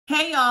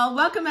Hey y'all,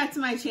 welcome back to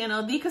my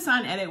channel,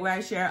 TheCassanEdit, where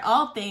I share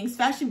all things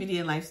fashion, beauty,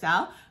 and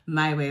lifestyle,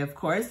 my way of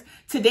course.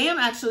 Today I'm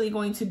actually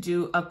going to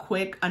do a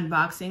quick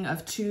unboxing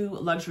of two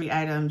luxury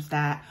items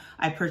that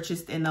I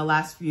purchased in the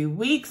last few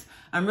weeks.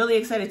 I'm really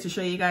excited to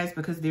show you guys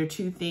because they're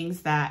two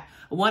things that,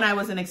 one I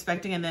wasn't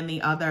expecting, and then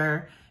the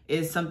other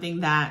is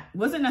something that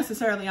wasn't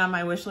necessarily on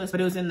my wish list,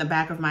 but it was in the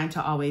back of mind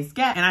to always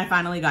get, and I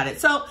finally got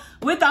it. So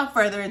without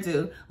further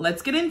ado,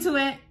 let's get into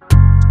it.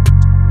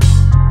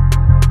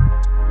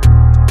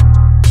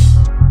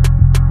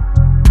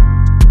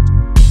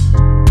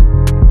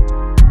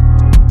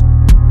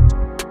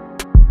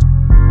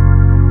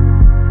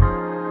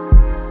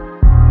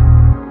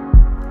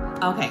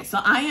 Okay, so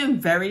I am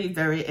very,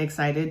 very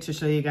excited to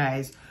show you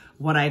guys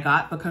what I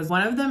got because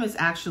one of them is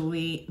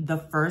actually the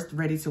first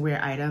ready-to-wear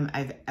item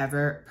I've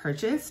ever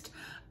purchased.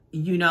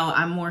 You know,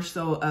 I'm more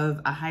so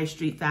of a high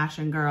street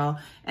fashion girl,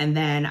 and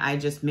then I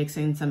just mix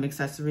in some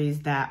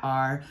accessories that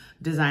are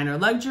designer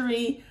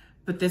luxury,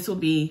 but this will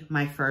be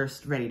my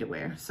first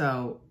ready-to-wear.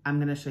 So I'm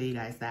gonna show you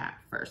guys that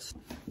first.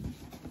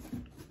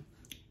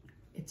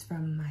 It's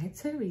from My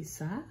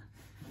Teresa,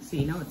 so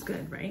you know it's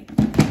good, right?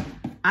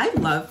 I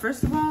love,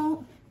 first of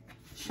all,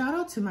 shout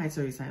out to My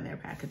Teresa and their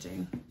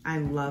packaging. I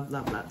love,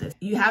 love, love this.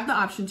 You have the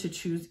option to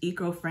choose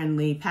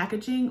eco-friendly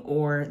packaging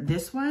or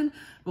this one,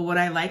 but what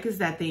I like is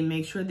that they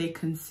make sure they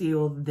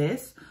conceal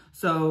this.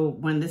 So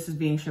when this is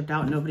being shipped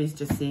out, nobody's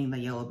just seeing the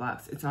yellow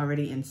box. It's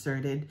already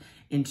inserted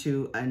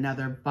into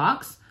another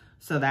box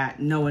so that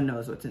no one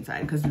knows what's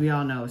inside. Because we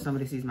all know if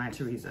somebody sees My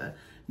Teresa,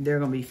 they're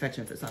gonna be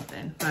fetching for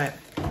something. But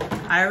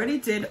I already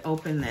did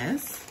open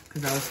this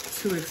because I was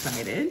too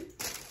excited.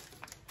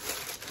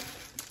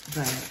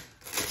 But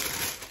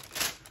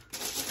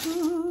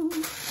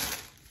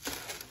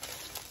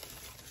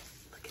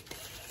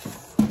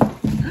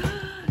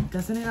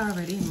doesn't it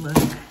already look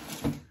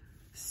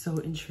so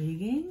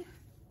intriguing?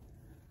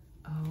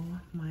 Oh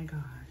my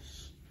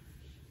gosh.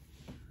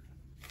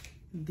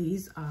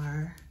 These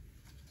are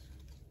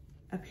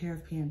a pair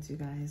of pants, you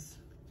guys.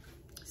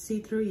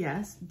 See-through,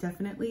 yes,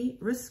 definitely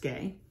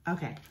risque.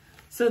 Okay,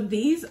 so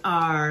these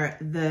are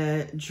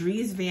the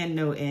Dries Van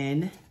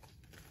Noten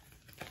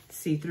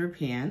see-through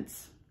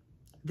pants.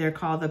 They're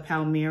called the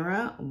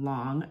Palmyra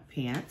long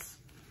pants,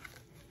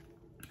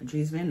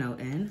 Dries Van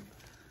Noten.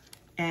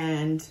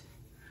 And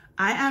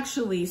I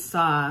actually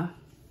saw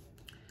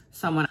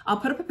someone, I'll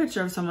put up a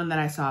picture of someone that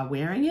I saw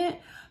wearing it,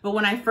 but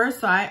when I first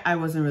saw it, I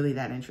wasn't really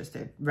that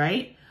interested,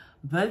 right?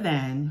 But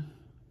then,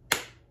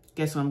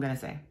 guess what I'm gonna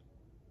say?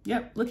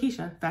 Yep,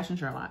 Lakeisha, Fashion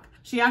Sherlock.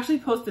 She actually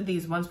posted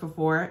these once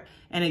before,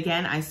 and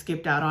again, I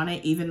skipped out on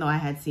it, even though I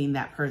had seen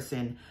that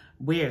person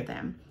wear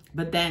them.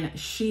 But then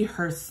she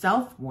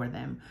herself wore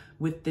them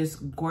with this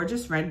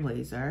gorgeous red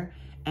blazer,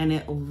 and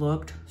it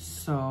looked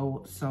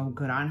so, so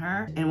good on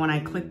her. And when I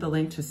clicked the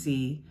link to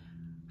see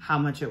how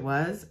much it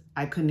was,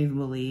 I couldn't even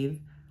believe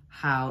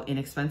how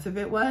inexpensive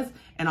it was.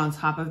 And on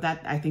top of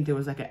that, I think there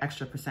was like an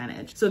extra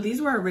percentage. So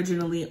these were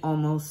originally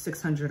almost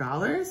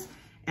 $600,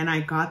 and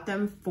I got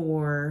them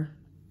for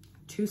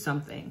two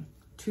something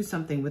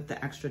with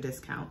the extra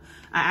discount.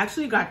 I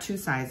actually got two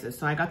sizes.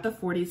 So I got the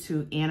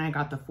 42 and I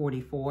got the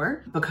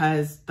 44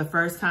 because the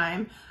first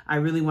time I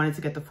really wanted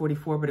to get the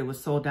 44, but it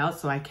was sold out.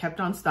 So I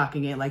kept on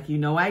stocking it like you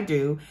know I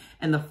do.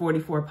 And the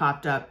 44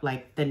 popped up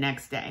like the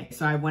next day.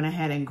 So I went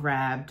ahead and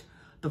grabbed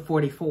the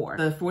 44.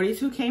 The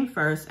 42 came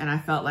first and I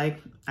felt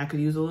like I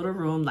could use a little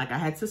room like I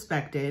had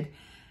suspected.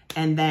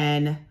 And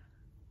then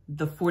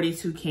the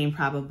 42 came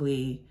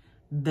probably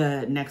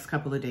the next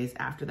couple of days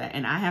after that.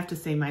 And I have to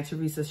say My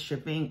Teresa's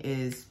shipping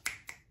is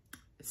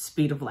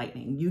speed of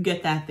lightning. You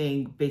get that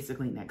thing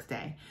basically next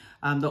day.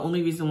 The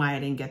only reason why I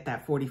didn't get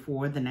that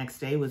 44 the next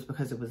day was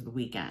because it was the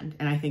weekend.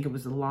 And I think it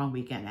was a long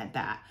weekend at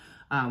that,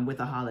 with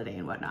a holiday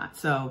and whatnot.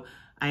 So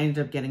I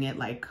ended up getting it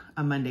like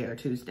a Monday or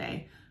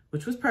Tuesday,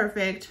 which was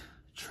perfect.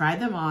 Tried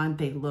them on.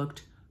 They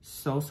looked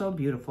so, so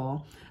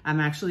beautiful. I'm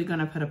actually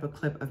gonna put up a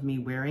clip of me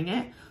wearing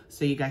it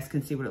so you guys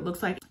can see what it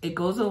looks like. It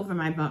goes over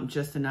my bump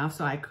just enough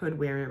so I could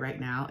wear it right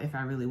now if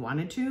I really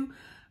wanted to,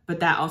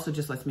 but that also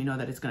just lets me know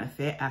that it's gonna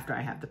fit after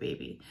I have the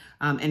baby.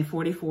 And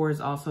 44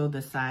 is also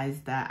the size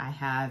that I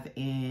have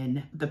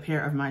in the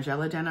pair of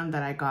Margiela denim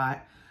that I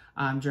got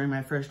during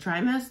my first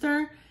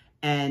trimester.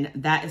 And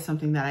that is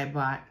something that I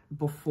bought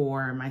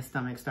before my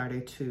stomach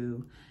started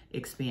to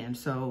expand.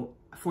 So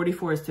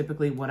 44 is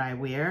typically what I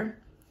wear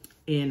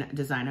in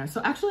designer. So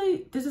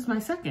actually, this is my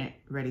second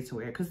ready to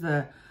wear because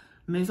the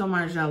Maison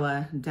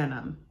Margiela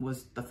denim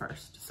was the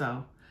first.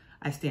 So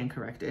I stand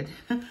corrected.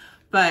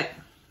 But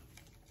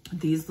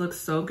these look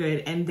so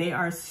good and they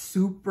are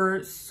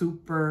super,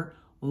 super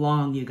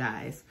long, you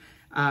guys.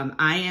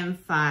 I am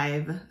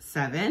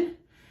 5'7",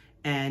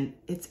 and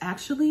it's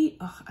actually,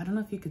 oh, I don't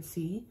know if you could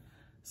see.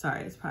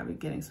 Sorry, it's probably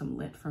getting some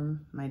lit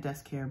from my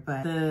desk here,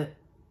 but the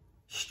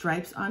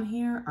stripes on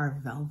here are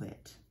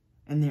velvet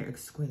and they're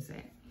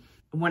exquisite.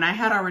 When I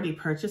had already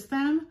purchased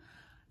them,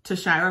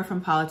 Tashira from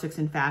Politics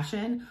and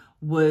Fashion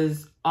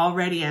was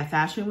already at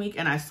Fashion Week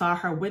and I saw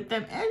her with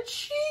them and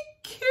she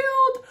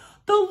killed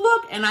the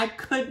look and I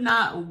could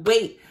not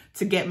wait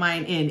to get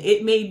mine in.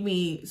 It made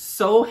me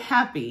so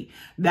happy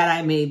that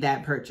I made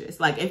that purchase.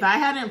 Like if I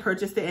hadn't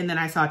purchased it and then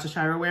I saw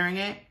Tashira wearing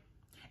it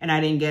and I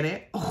didn't get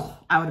it, oh,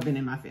 I would have been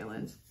in my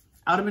feelings.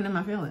 I would have been in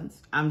my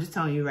feelings. I'm just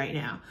telling you right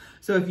now.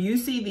 So if you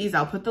see these,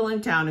 I'll put the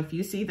link down. If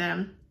you see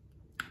them,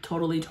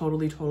 totally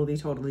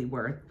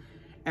worth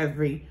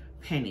every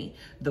penny.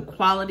 The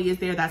quality is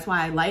there. That's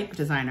why I like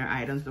designer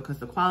items, because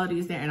the quality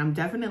is there, and I'm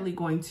definitely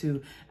going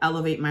to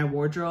elevate my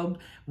wardrobe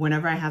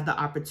whenever I have the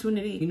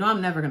opportunity. You know,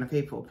 I'm never going to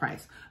pay full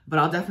price, but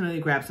I'll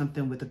definitely grab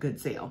something with a good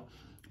sale.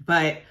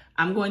 But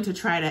I'm going to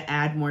try to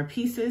add more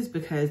pieces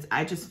because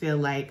I just feel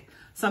like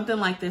something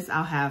like this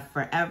I'll have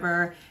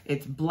forever.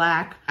 It's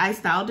black. I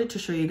styled it to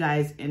show you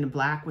guys in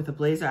black with a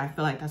blazer. I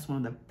feel like that's one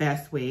of the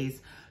best ways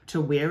to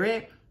wear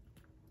it.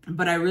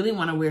 But I really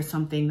want to wear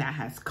something that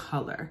has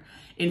color.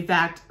 In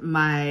fact,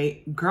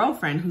 my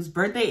girlfriend, whose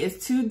birthday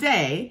is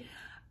today,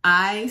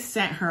 I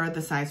sent her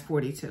the size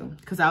 42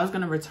 because I was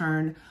going to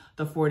return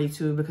the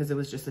 42 because it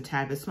was just a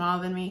tad bit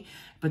smaller than me.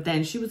 But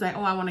then she was like,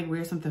 oh, I want to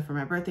wear something for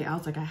my birthday. I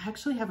was like, I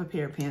actually have a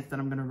pair of pants that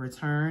I'm going to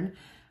return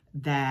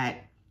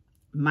that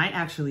might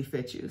actually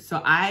fit you.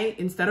 So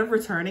instead of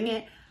returning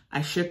it,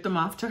 I shipped them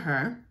off to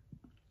her,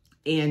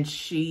 and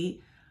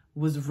she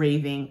was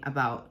raving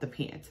about the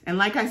pants. And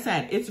like I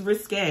said, it's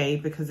risque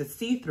because it's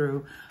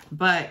see-through,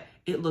 but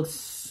it looks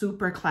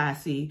super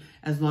classy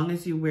as long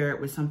as you wear it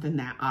with something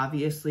that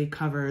obviously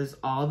covers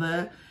all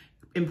the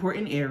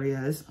important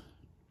areas.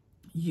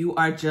 You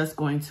are just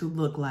going to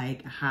look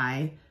like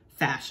high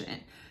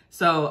fashion.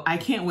 So I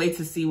can't wait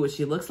to see what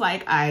she looks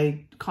like.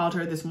 I called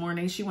her this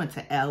morning. She went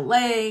to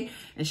LA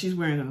and she's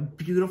wearing a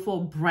beautiful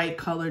bright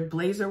colored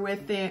blazer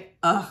with it.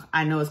 Ugh,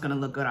 I know it's gonna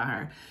look good on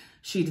her.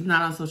 She's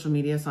not on social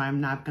media, so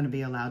I'm not gonna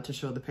be allowed to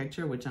show the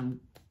picture, which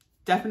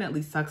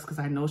definitely sucks because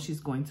I know she's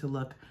going to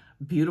look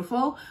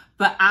beautiful.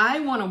 But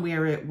I wanna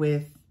wear it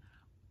with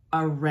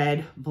a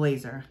red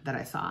blazer that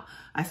I saw.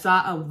 I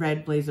saw a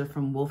red blazer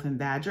from Wolf and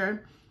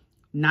Badger.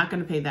 Not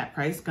gonna pay that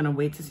price, gonna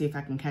wait to see if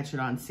I can catch it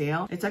on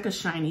sale. It's like a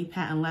shiny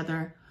patent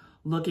leather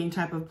looking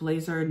type of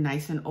blazer,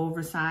 nice and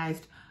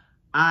oversized.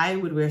 I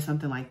would wear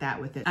something like that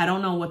with it. I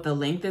don't know what the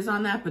length is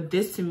on that, but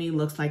this to me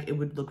looks like it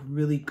would look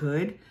really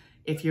good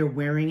if you're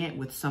wearing it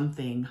with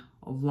something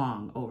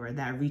long over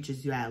that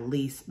reaches you at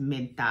least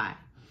mid-thigh.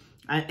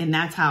 And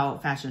that's how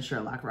Fashion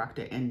Sherlock rocked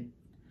it, and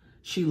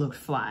she looked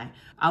fly.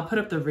 I'll put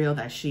up the reel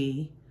that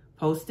she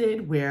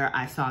posted where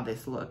I saw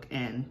this look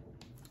and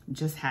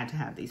just had to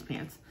have these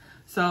pants.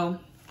 So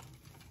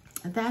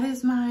that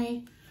is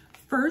my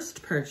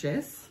first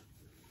purchase.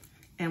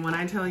 And when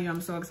I tell you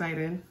I'm so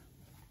excited,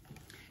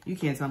 you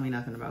can't tell me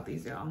nothing about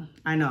these, y'all.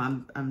 I know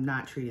I'm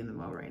not treating them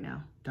well right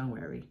now. Don't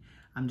worry.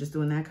 I'm just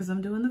doing that because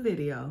I'm doing the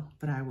video,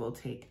 but I will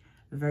take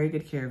very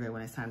good care of it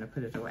when it's time to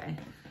put it away.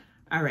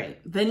 All right,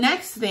 the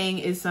next thing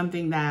is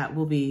something that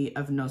will be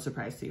of no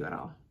surprise to you at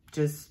all.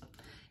 Just,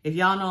 if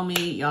y'all know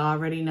me, y'all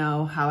already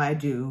know how I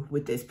do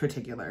with this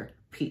particular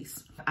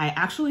piece. I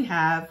actually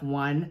have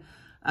one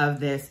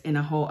of this in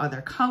a whole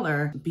other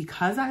color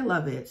because I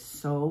love it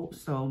so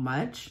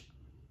much.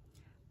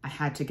 I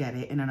had to get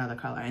it in another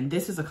color. And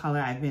this is a color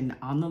I've been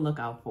on the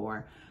lookout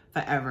for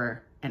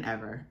forever and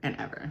ever and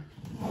ever.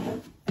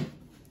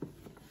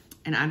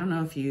 And I don't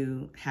know if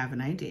you have an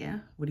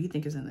idea. What do you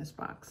think is in this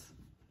box?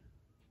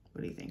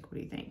 What do you think? What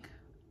do you think?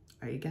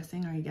 Are you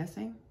guessing? Are you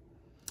guessing?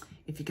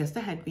 If you guessed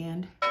the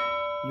headband,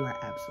 you are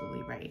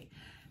absolutely right.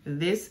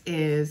 This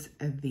is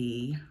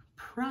the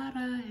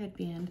Prada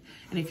headband.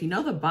 And if you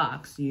know the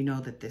box, you know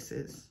that this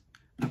is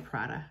a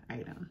Prada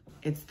item.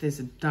 It's this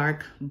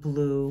dark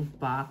blue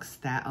box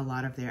that a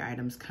lot of their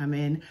items come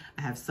in.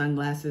 I have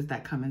sunglasses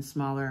that come in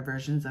smaller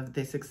versions of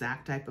this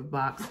exact type of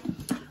box.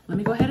 Let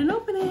me go ahead and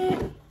open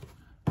it.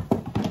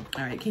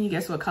 All right, can you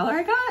guess what color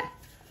I got?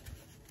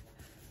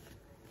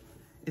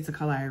 It's a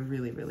color I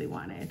really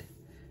wanted.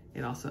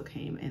 It also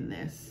came in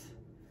this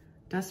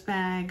dust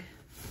bag.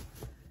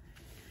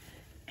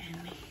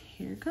 And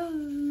here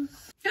goes.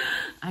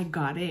 I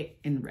got it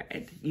in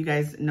red. You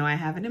guys know I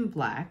have it in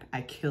black.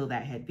 I kill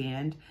that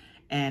headband.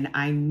 And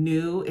I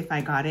knew if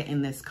I got it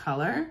in this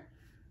color,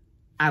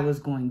 I was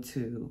going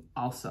to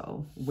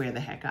also wear the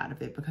heck out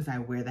of it because I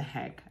wear the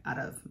heck out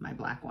of my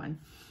black one.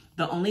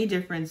 The only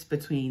difference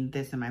between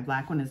this and my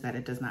black one is that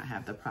it does not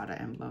have the Prada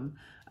emblem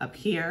up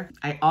here.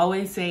 I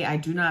always say I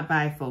do not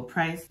buy full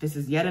price. This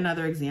is yet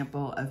another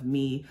example of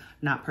me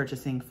not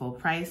purchasing full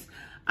price.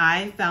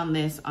 I found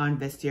this on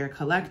Vestiaire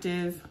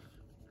Collective.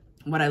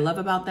 What I love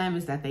about them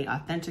is that they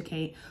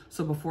authenticate.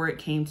 So before it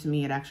came to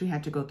me, it actually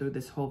had to go through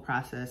this whole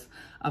process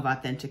of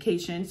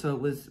authentication. So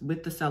it was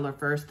with the seller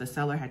first. The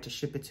seller had to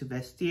ship it to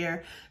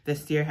Vestiaire.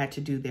 Vestiaire had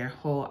to do their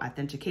whole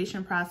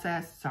authentication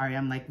process. Sorry,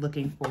 I'm like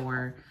looking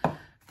for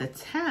the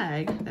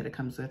tag that it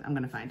comes with. I'm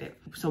gonna find it.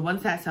 So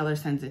once that seller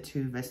sends it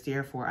to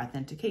Vestiaire for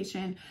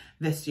authentication,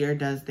 Vestiaire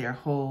does their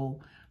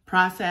whole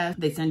process.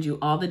 They send you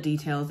all the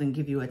details and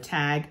give you a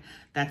tag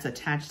that's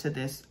attached to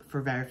this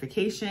for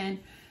verification,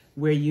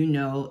 where you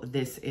know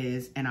this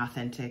is an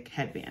authentic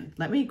headband.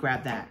 Let me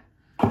grab that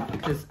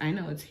because I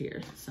know it's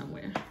here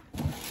somewhere.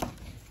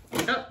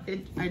 Oh,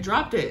 I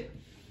dropped it.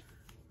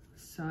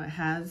 So it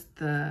has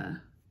the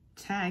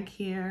tag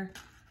here,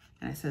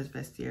 and it says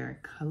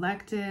Vestiaire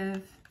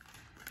Collective.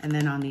 And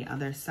then on the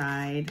other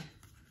side,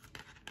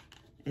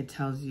 it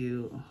tells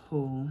you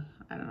who,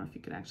 I don't know if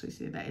you could actually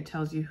see that. It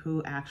tells you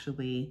who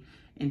actually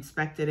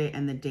inspected it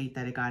and the date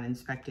that it got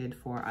inspected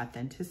for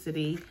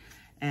authenticity.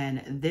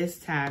 And this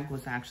tag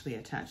was actually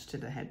attached to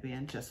the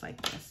headband just like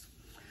this.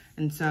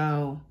 And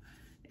so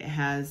it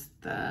has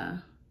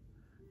the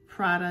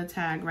Prada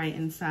tag right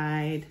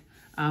inside.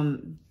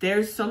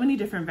 There's so many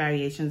different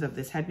variations of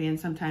this headband.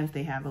 Sometimes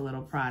they have a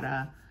little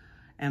Prada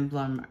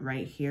emblem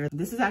right here.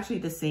 This is actually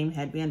the same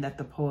headband that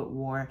the poet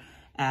wore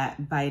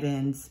at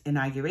Biden's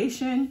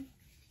inauguration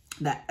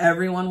that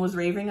everyone was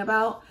raving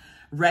about.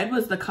 Red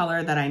was the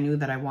color that I knew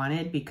that I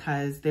wanted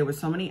because there were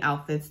so many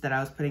outfits that I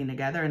was putting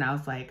together, and I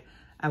was like,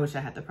 I wish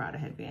I had the Prada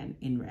headband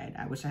in red.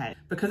 I wish I had,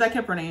 because I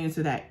kept running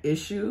into that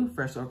issue,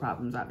 first world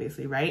problems,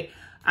 obviously, right?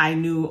 I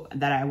knew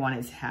that I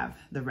wanted to have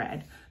the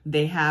red.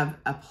 They have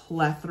a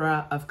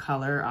plethora of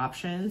color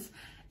options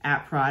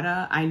at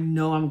Prada. I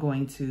know I'm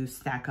going to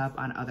stack up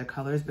on other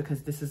colors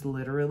because this is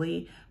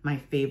literally my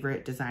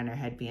favorite designer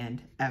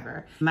headband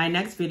ever. My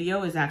next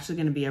video is actually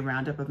going to be a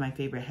roundup of my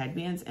favorite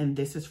headbands, and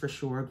this is for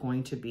sure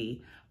going to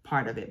be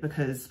part of it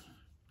because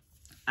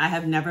I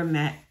have never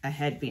met a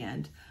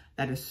headband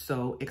that is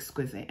so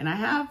exquisite. And I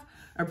have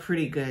a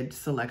pretty good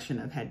selection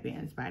of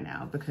headbands by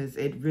now because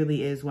it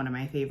really is one of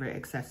my favorite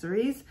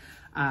accessories.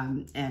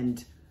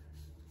 And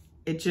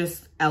it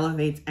just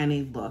elevates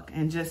any look.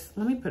 And just,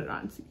 let me put it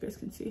on so you guys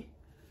can see.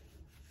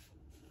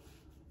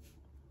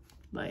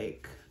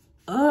 Like,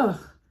 ugh.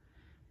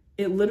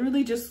 It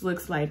literally just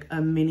looks like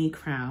a mini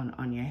crown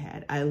on your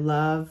head. I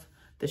love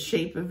the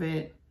shape of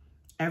it.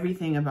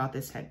 Everything about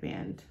this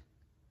headband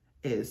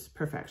is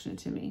perfection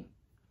to me.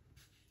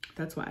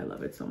 That's why I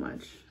love it so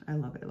much. I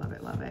love it, love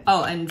it, love it.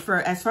 Oh, and for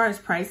as far as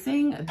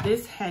pricing,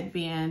 this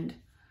headband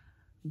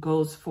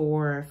goes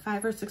for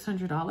 $500 or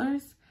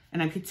 $600,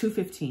 and I paid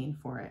 $215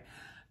 for it.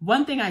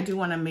 One thing I do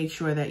want to make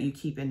sure that you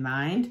keep in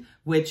mind,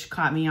 which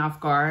caught me off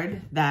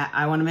guard, that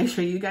I want to make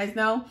sure you guys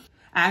know,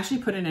 I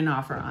actually put in an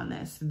offer on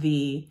this.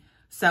 The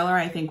seller,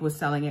 I think, was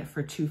selling it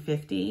for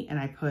 $250, and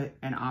I put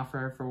an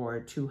offer for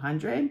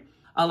 $200.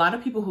 A lot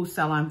of people who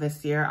sell on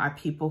Vestiaire are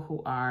people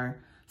who are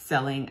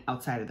selling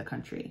outside of the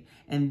country,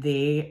 and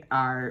they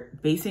are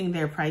basing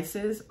their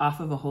prices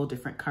off of a whole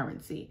different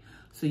currency.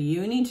 So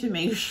you need to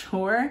make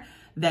sure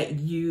that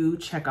you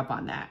check up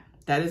on that.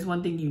 That is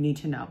one thing you need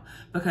to know,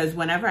 because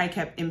whenever I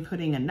kept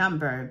inputting a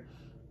number,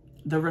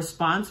 the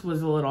response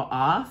was a little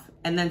off,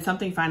 and then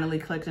something finally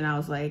clicked and I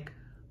was like,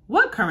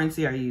 what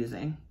currency are you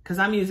using? Because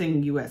I'm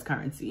using US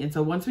currency. And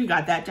so once we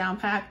got that down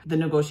packed, the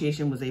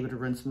negotiation was able to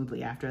run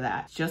smoothly after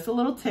that. Just a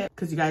little tip,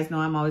 because you guys know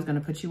I'm always going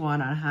to put you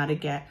on how to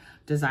get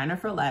designer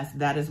for less.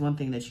 That is one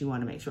thing that you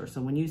want to make sure.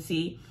 So when you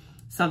see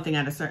something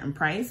at a certain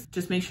price,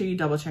 just make sure you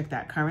double check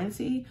that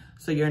currency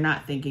so you're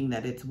not thinking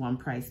that it's one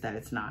price that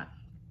it's not,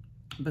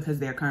 because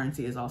their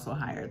currency is also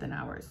higher than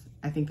ours.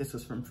 I think this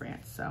was from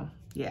France, so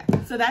yeah.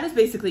 So that is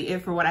basically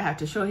it for what I have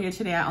to show here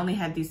today. I only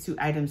had these 2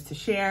 items to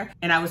share,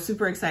 and I was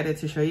super excited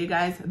to show you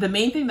guys. The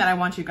main thing that I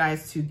want you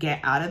guys to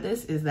get out of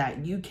this is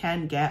that you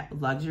can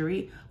get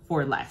luxury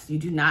for less. You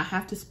do not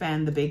have to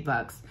spend the big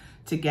bucks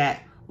to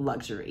get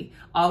luxury.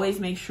 Always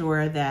make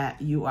sure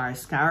that you are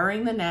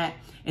scouring the net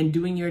and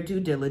doing your due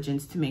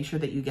diligence to make sure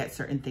that you get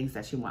certain things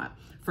that you want.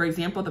 For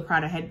example, the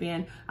Prada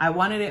headband, I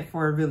wanted it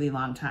for a really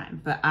long time,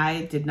 but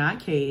I did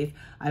not cave.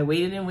 I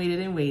waited and waited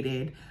and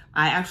waited.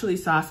 I actually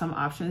saw some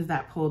options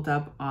that pulled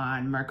up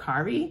on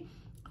Mercari.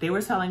 They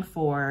were selling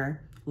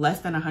for less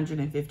than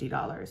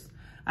 $150.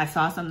 I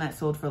saw some that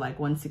sold for like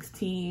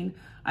 $116.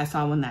 I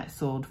saw one that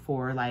sold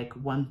for like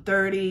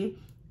 $130.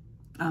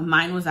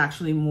 Mine was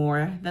actually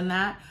more than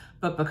that,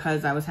 but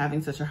because I was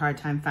having such a hard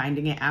time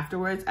finding it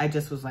afterwards, I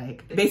just was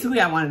like,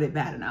 basically I wanted it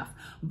bad enough.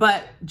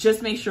 But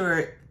just make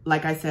sure,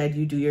 like I said,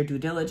 you do your due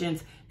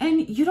diligence,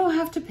 and you don't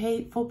have to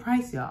pay full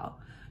price, y'all.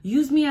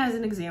 Use me as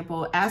an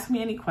example. Ask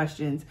me any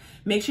questions.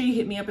 Make sure you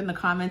hit me up in the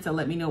comments and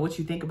let me know what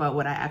you think about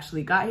what I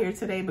actually got here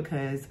today,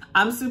 because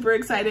I'm super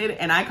excited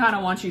and I kind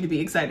of want you to be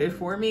excited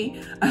for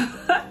me.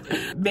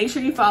 Make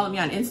sure you follow me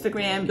on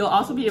Instagram. You'll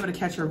also be able to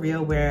catch a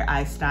reel where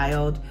I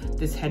styled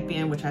this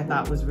headband, which I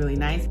thought was really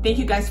nice. Thank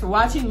you guys for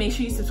watching. Make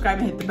sure you subscribe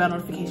and hit the bell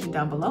notification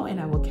down below,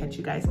 and I will catch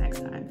you guys next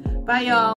time. Bye, y'all.